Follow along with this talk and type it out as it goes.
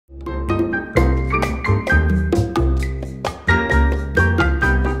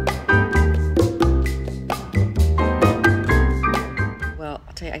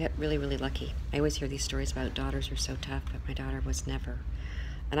lucky. I always hear these stories about daughters are so tough, but my daughter was never.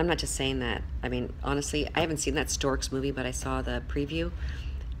 And I'm not just saying that. I mean, honestly, I haven't seen that Storks movie, but I saw the preview,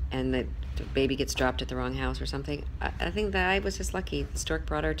 and the baby gets dropped at the wrong house or something. I think that I was just lucky. The stork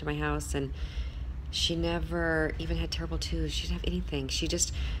brought her to my house, and she never even had terrible twos. She didn't have anything. She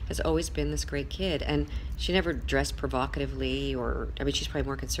just has always been this great kid, and she never dressed provocatively, or, I mean, she's probably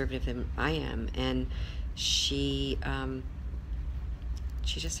more conservative than I am, and she's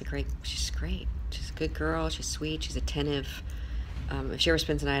just she's great. She's a good girl. She's sweet. She's attentive. If she ever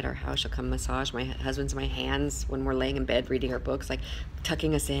spends the night at our house, she'll come massage my husband's my hands when we're laying in bed reading our books, like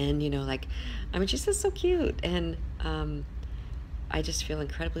tucking us in, you know, like, I mean, she's just so cute. And I just feel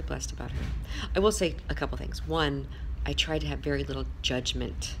incredibly blessed about her. I will say a couple things. One, I try to have very little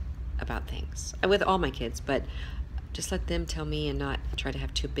judgment about things with all my kids, but just let them tell me and not try to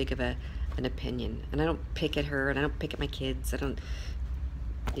have too big of an opinion. And I don't pick at her, and I don't pick at my kids. I don't,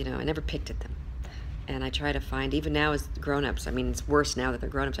 you know, I never picked at them. And I try to find, even now as grown-ups, I mean, it's worse now that they're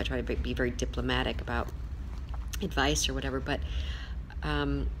grown-ups, I try to be very diplomatic about advice or whatever, but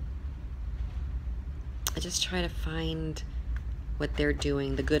I just try to find what they're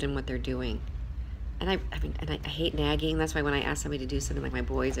doing, the good in what they're doing. And I hate nagging. That's why when I ask somebody to do something like my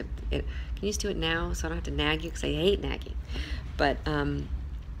boys, can you just do it now so I don't have to nag you? Because I hate nagging. But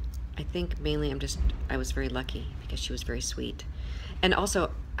I think mainly I was very lucky because she was very sweet. And also,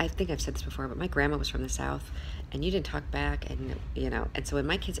 I think I've said this before, but my grandma was from the South, and you didn't talk back, and you know, and so when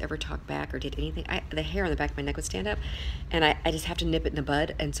my kids ever talked back or did anything, the hair on the back of my neck would stand up, and I just have to nip it in the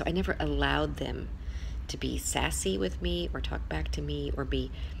bud. And so I never allowed them to be sassy with me or talk back to me or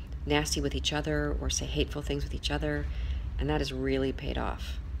be nasty with each other or say hateful things with each other, and that has really paid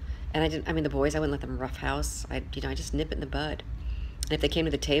off. And I mean, the boys, I wouldn't let them roughhouse. I just nip it in the bud. And if they came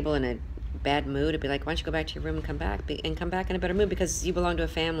to the table in a bad mood, I'd be like, why don't you go back to your room and come back in a better mood, because you belong to a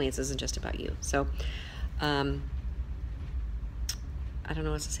family. This isn't just about you. So I don't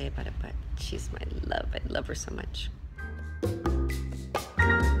know what to say about it, but she's my love. I love her so much.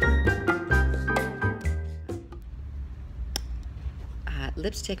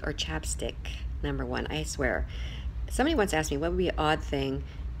 Lipstick or chapstick? Number one, I swear. Somebody once asked me what would be an odd thing,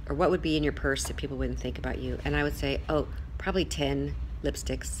 or what would be in your purse that people wouldn't think about you, and I would say, oh, probably 10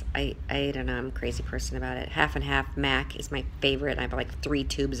 lipsticks. I don't know, I'm a crazy person about it. Half and Half MAC is my favorite. I have like 3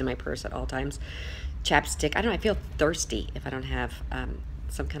 tubes in my purse at all times. Chapstick, I don't know, I feel thirsty if I don't have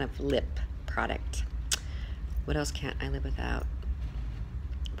some kind of lip product. What else can't I live without?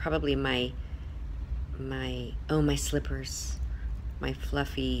 Probably my slippers. My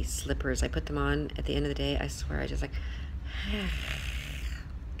fluffy slippers. I put them on at the end of the day. I swear, I just like,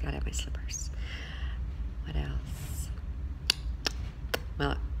 gotta have my slippers. What else?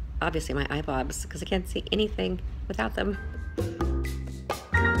 Well, obviously my eye bobs, because I can't see anything without them.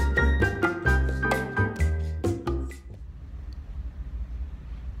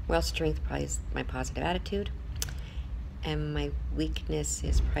 Well, strength probably is my positive attitude, and my weakness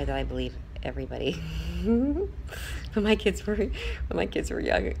is probably that I believe everybody. when my kids were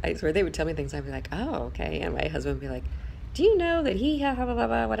young, I swear they would tell me things. I'd be like, oh, okay, and my husband would be like, do you know that he blah, blah,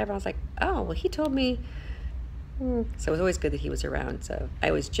 blah, whatever. I was like, oh, well, he told me. So it was always good that he was around. So I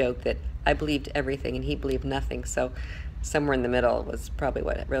always joke that I believed everything and he believed nothing. So somewhere in the middle was probably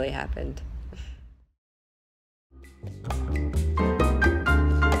what really happened.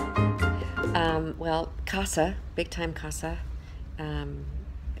 Well, Casa, big time Casa.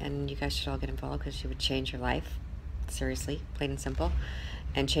 And you guys should all get involved, because she would change your life, seriously, plain and simple,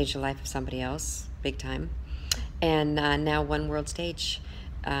 and change the life of somebody else, big time. And now One World Stage,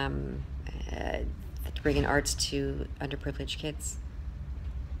 bringing arts to underprivileged kids.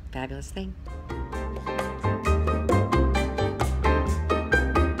 Fabulous thing.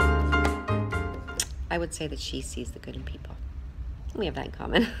 I would say that she sees the good in people. We have that in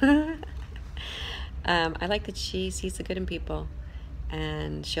common. I like that she sees the good in people,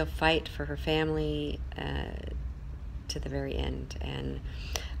 and she'll fight for her family to the very end. And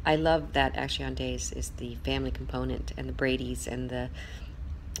I love that actually on Days is the family component, and the Bradys, and the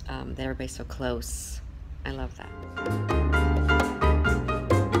that everybody's so close. I love that.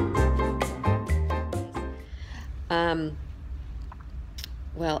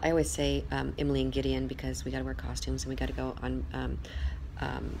 Well, I always say Emily and Gideon, because we got to wear costumes and we got to go on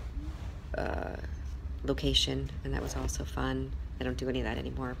location, and that was also fun. I don't do any of that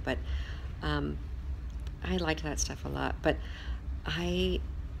anymore, but I liked that stuff a lot. But I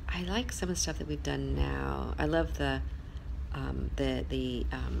like some of the stuff that we've done now. I love the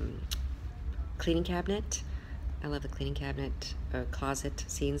cleaning cabinet. I love the cleaning cabinet closet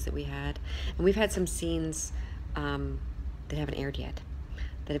scenes that we had, and we've had some scenes that haven't aired yet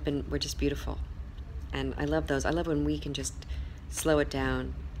were just beautiful. And I love those. I love when we can just slow it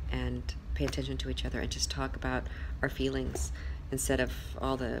down and pay attention to each other and just talk about our feelings instead of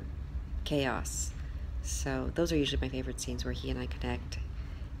all the chaos. So those are usually my favorite scenes, where he and I connect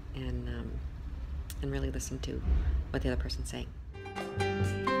and really listen to what the other person's saying.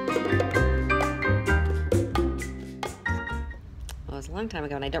 Well, it was a long time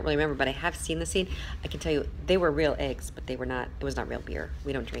ago, and I don't really remember, but I have seen the scene. I can tell you, they were real eggs, but they were not. It was not real beer.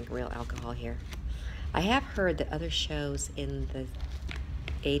 We don't drink real alcohol here. I have heard that other shows in the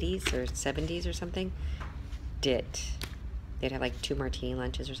 80s or 70s or something did. They'd have like 2 martini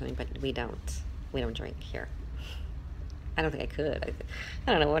lunches or something, but we don't. We don't drink here. I don't think I could.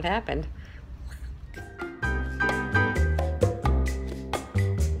 I don't know what happened.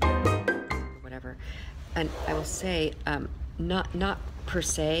 Whatever. And I will say, not per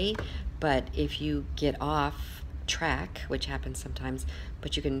se, but if you get off track, which happens sometimes,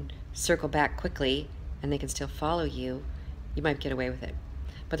 but you can circle back quickly and they can still follow you, you might get away with it.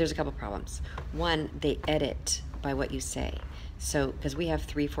 But there's a couple problems. One, they edit by what you say. So, because we have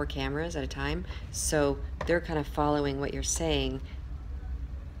 3-4 cameras at a time, so they're kind of following what you're saying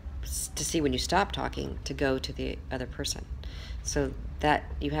to see when you stop talking to go to the other person. So that,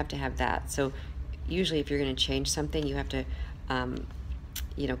 you have to have that. So usually if you're going to change something, you have to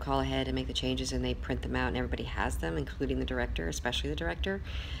call ahead and make the changes, and they print them out and everybody has them, including the director, especially the director.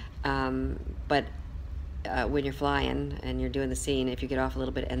 But when you're flying and you're doing the scene, if you get off a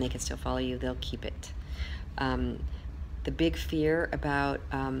little bit and they can still follow you, they'll keep it. The big fear about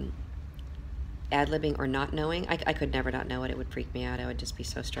ad-libbing or not knowing, I could never not know it, it would freak me out, I would just be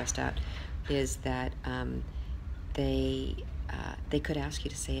so stressed out, is that they could ask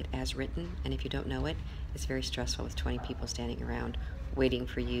you to say it as written, and if you don't know it, it's very stressful with 20 people standing around waiting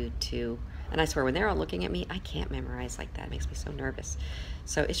for you to, and I swear when they're all looking at me, I can't memorize like that, it makes me so nervous.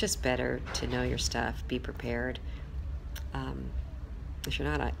 So it's just better to know your stuff, be prepared. If you're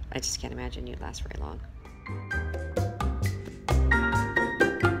not, I just can't imagine you'd last very long.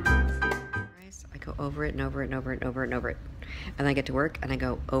 I go over it and over it and over it and over it and over it. And then I get to work and I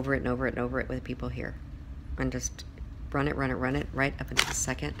go over it and over it and over it with people here. And just run it right up until the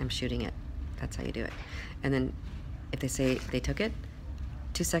second I'm shooting it. That's how you do it. And then if they say they took it,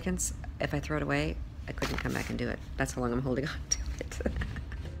 2 seconds, if I throw it away, I couldn't come back and do it. That's how long I'm holding on to it.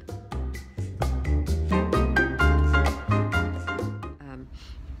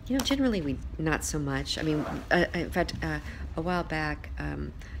 Generally we not so much. I mean, in fact, a while back,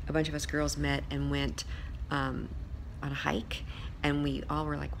 a bunch of us girls met and went on a hike, and we all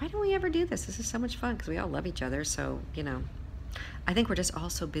were like, why don't we ever do this? This is so much fun, because we all love each other. So, I think we're just all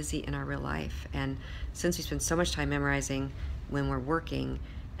so busy in our real life, and since we spend so much time memorizing when we're working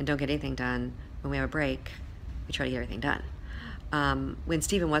and don't get anything done, when we have a break, we try to get everything done. When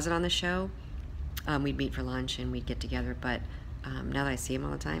Stephen wasn't on the show, we'd meet for lunch and we'd get together, but now that I see him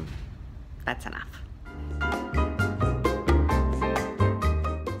all the time, that's enough.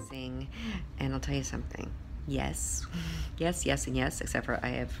 Sing, and I'll tell you something. Yes, yes, yes, and yes, except for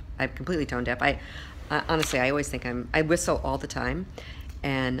I'm completely tone deaf. Honestly, I always think I whistle all the time,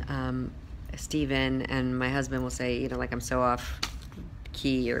 and Stephen and my husband will say, like I'm so off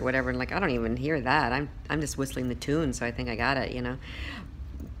key or whatever, and like I don't even hear that. I'm just whistling the tune, so I think I got it,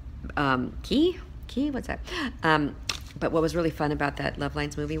 Key, what's that? But what was really fun about that Love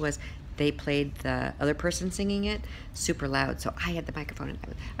Lines movie was they played the other person singing it super loud, so I had the microphone,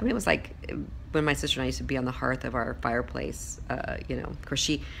 and it was like when my sister and I used to be on the hearth of our fireplace. Of course,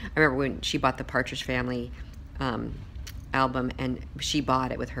 I remember when she bought the Partridge Family album, and she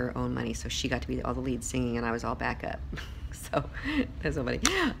bought it with her own money, so she got to be all the lead singing, and I was all back up. So that's so funny.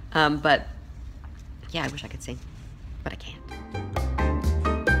 But yeah, I wish I could sing, but I can't.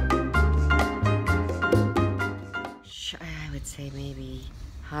 I would say maybe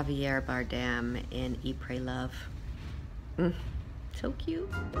Javier Bardem in Eat, Pray, Love. So cute.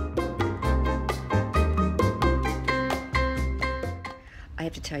 I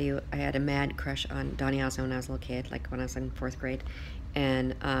have to tell you, I had a mad crush on Donny Osmond when I was a little kid, like when I was in 4th grade.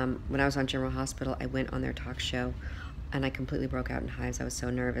 And when I was on General Hospital, I went on their talk show, and I completely broke out in hives. I was so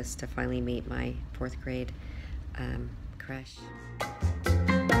nervous to finally meet my 4th grade crush.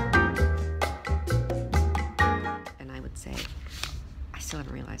 Say, I still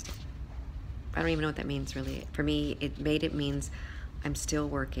haven't realized it. I don't even know what that means, really. For me, it means I'm still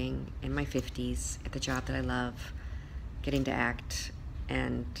working in my 50s at the job that I love, getting to act,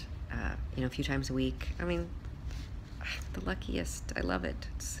 and a few times a week. I mean, the luckiest. I love it.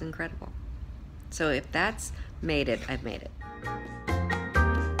 It's incredible. So if that's made it, I've made it.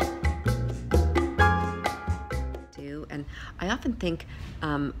 And I often think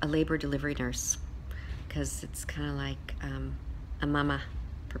a labor delivery nurse, because it's kind of like a mama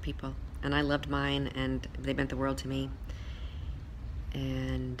for people. And I loved mine, and they meant the world to me.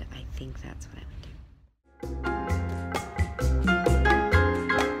 And I think that's what I would do.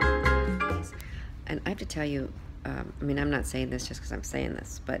 And I have to tell you, I mean, I'm not saying this just because I'm saying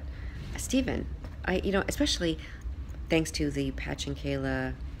this, but Stephen, especially thanks to the Patch and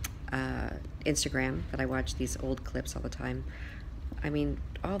Kayla Instagram that I watch these old clips all the time. I mean,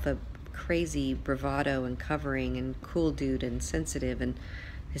 all the crazy bravado and covering and cool dude and sensitive and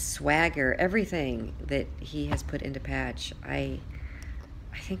his swagger, everything that he has put into Patch, I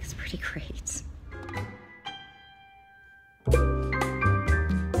think it's pretty great.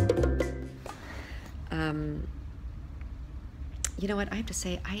 You know what, I have to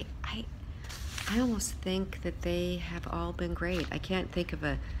say, I almost think that they have all been great. I can't think of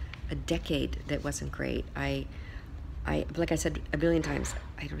a decade that wasn't great. Like I said a billion times,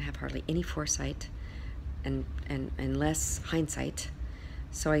 I don't have hardly any foresight and less hindsight.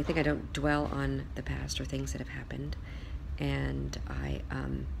 So I think I don't dwell on the past or things that have happened. And I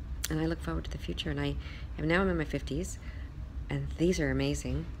look forward to the future. And now I'm in my 50s, and these are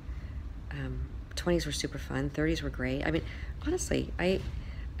amazing. 20s were super fun. 30s were great. I mean, honestly, I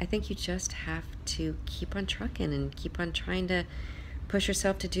think you just have to keep on trucking and keep on trying to push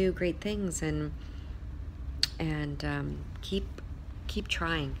yourself to do great things, and keep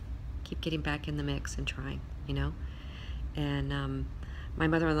trying, keep getting back in the mix and trying, And my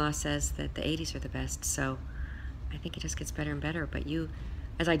mother-in-law says that the 80s are the best, so I think it just gets better and better. But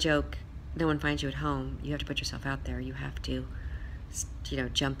as I joke, no one finds you at home. You have to put yourself out there. You have to,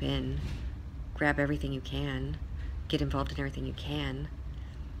 jump in, grab everything you can, get involved in everything you can,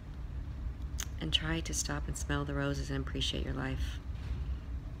 and try to stop and smell the roses and appreciate your life.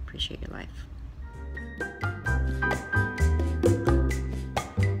 Appreciate your life.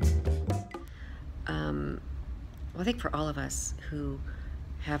 Well, I think for all of us who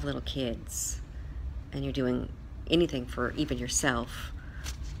have little kids and you're doing anything for even yourself,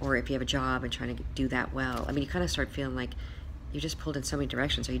 or if you have a job and trying to do that well, I mean, you kind of start feeling like you're just pulled in so many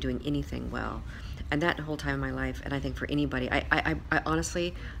directions. Are you doing anything well? And that whole time in my life, and I think for anybody, I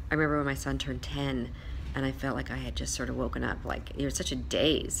honestly, I remember when my son turned 10, and I felt like I had just sort of woken up. Like, you're such a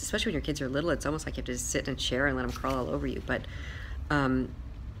daze, especially when your kids are little. It's almost like you have to sit in a chair and let them crawl all over you. But I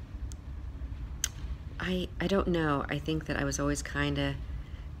don't know. I think that I was always kind of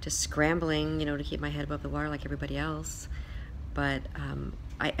just scrambling, to keep my head above the water like everybody else. But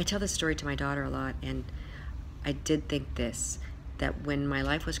I tell this story to my daughter a lot, and I did think that when my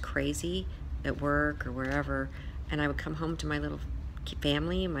life was crazy at work or wherever, and I would come home to my little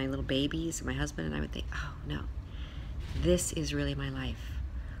family, my little babies, and my husband, and I would think, oh no, this is really my life.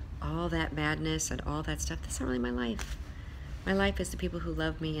 All that madness and all that stuff, that's not really my life. My life is the people who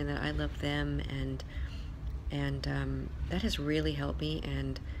love me and that I love them, and that has really helped me.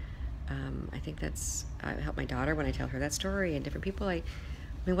 And I think I helped my daughter when I tell her that story, and different people. I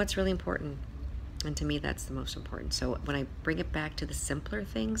mean, what's really important? And to me, that's the most important. So when I bring it back to the simpler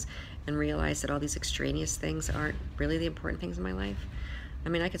things and realize that all these extraneous things aren't really the important things in my life, I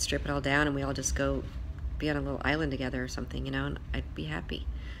mean, I could strip it all down and we all just go be on a little island together or something, and I'd be happy.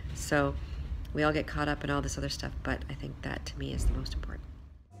 So we all get caught up in all this other stuff, but I think that to me is the most important.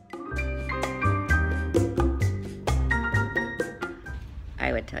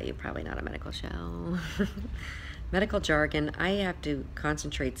 I would tell you probably not a medical show. Medical jargon, I have to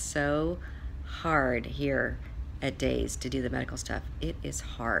concentrate so hard here at Days to do the medical stuff. It is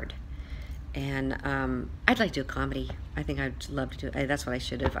hard. And I'd like to do a comedy. I think I'd love to do that's what I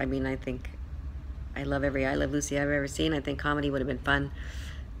should have. I mean, I think I love every I Love Lucy I've ever seen. I think comedy would have been fun.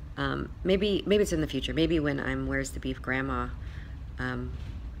 Maybe it's in the future. Maybe when I'm Where's the Beef Grandma.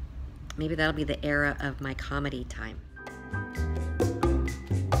 Maybe that'll be the era of my comedy time.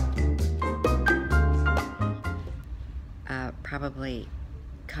 Probably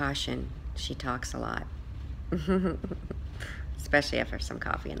caution. She talks a lot. Especially after some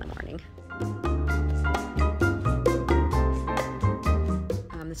coffee in the morning.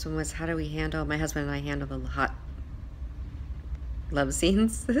 This one was, how do we handle, my husband and I handle the hot love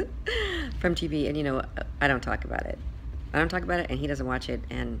scenes from TV. And I don't talk about it. I don't talk about it, and he doesn't watch it,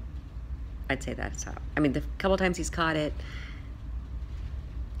 and I'd say that's how. I mean, the couple times he's caught it,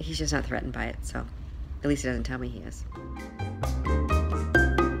 he's just not threatened by it, so at least he doesn't tell me he is.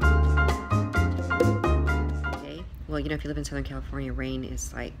 Okay. Well, if you live in Southern California, rain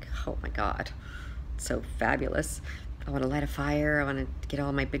is like, oh my God, it's so fabulous. I want to light a fire. I want to get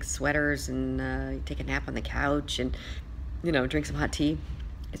all my big sweaters and take a nap on the couch and, drink some hot tea.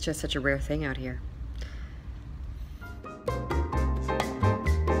 It's just such a rare thing out here.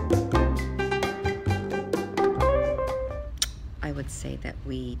 would say that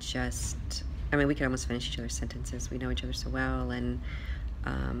we just, I mean, we could almost finish each other's sentences. We know each other so well, and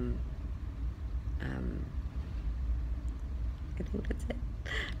I think that's it.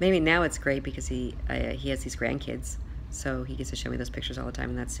 Maybe now it's great because he has these grandkids, so he gets to show me those pictures all the time,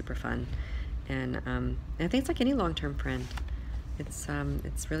 and that's super fun. And I think it's like any long-term friend. It's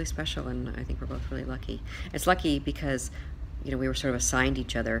really special, and I think we're both really lucky. It's lucky because, you know, we were sort of assigned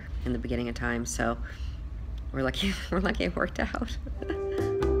each other in the beginning of time, so we're lucky. We're lucky it worked out.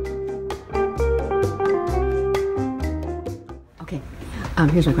 Okay,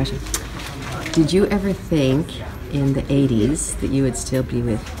 here's my question. Did you ever think in the 80s that you would still be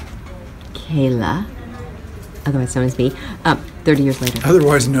with Kayla, otherwise known as me, 30 years later?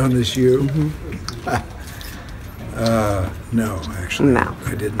 Otherwise known as you? No, actually. No.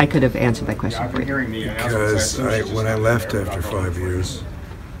 I didn't. I could have answered that question for you. Because when I left after 5 years,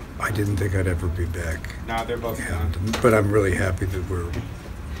 I didn't think I'd ever be back. No, they're both gone. But I'm really happy that we're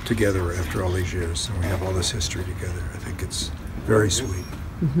together after all these years, and we have all this history together. I think it's very sweet.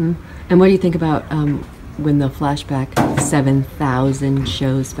 Mm-hmm. And what do you think about when the flashback 7,000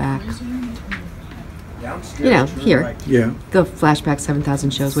 shows back? You know, here. Yeah. The flashback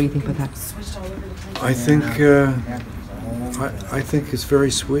 7,000 shows. What do you think about that? I think it's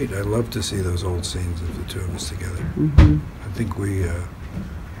very sweet. I love to see those old scenes of the two of us together. Mm-hmm. I think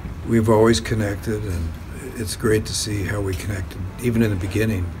we've always connected, and it's great to see how we connected, even in the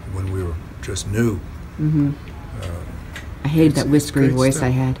beginning when we were just new. Mm-hmm. I hated that whispery voice stuff.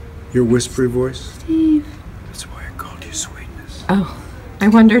 I had. Your whispery voice? Steve. That's why I called you Sweetness. Oh, I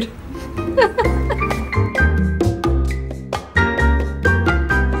wondered.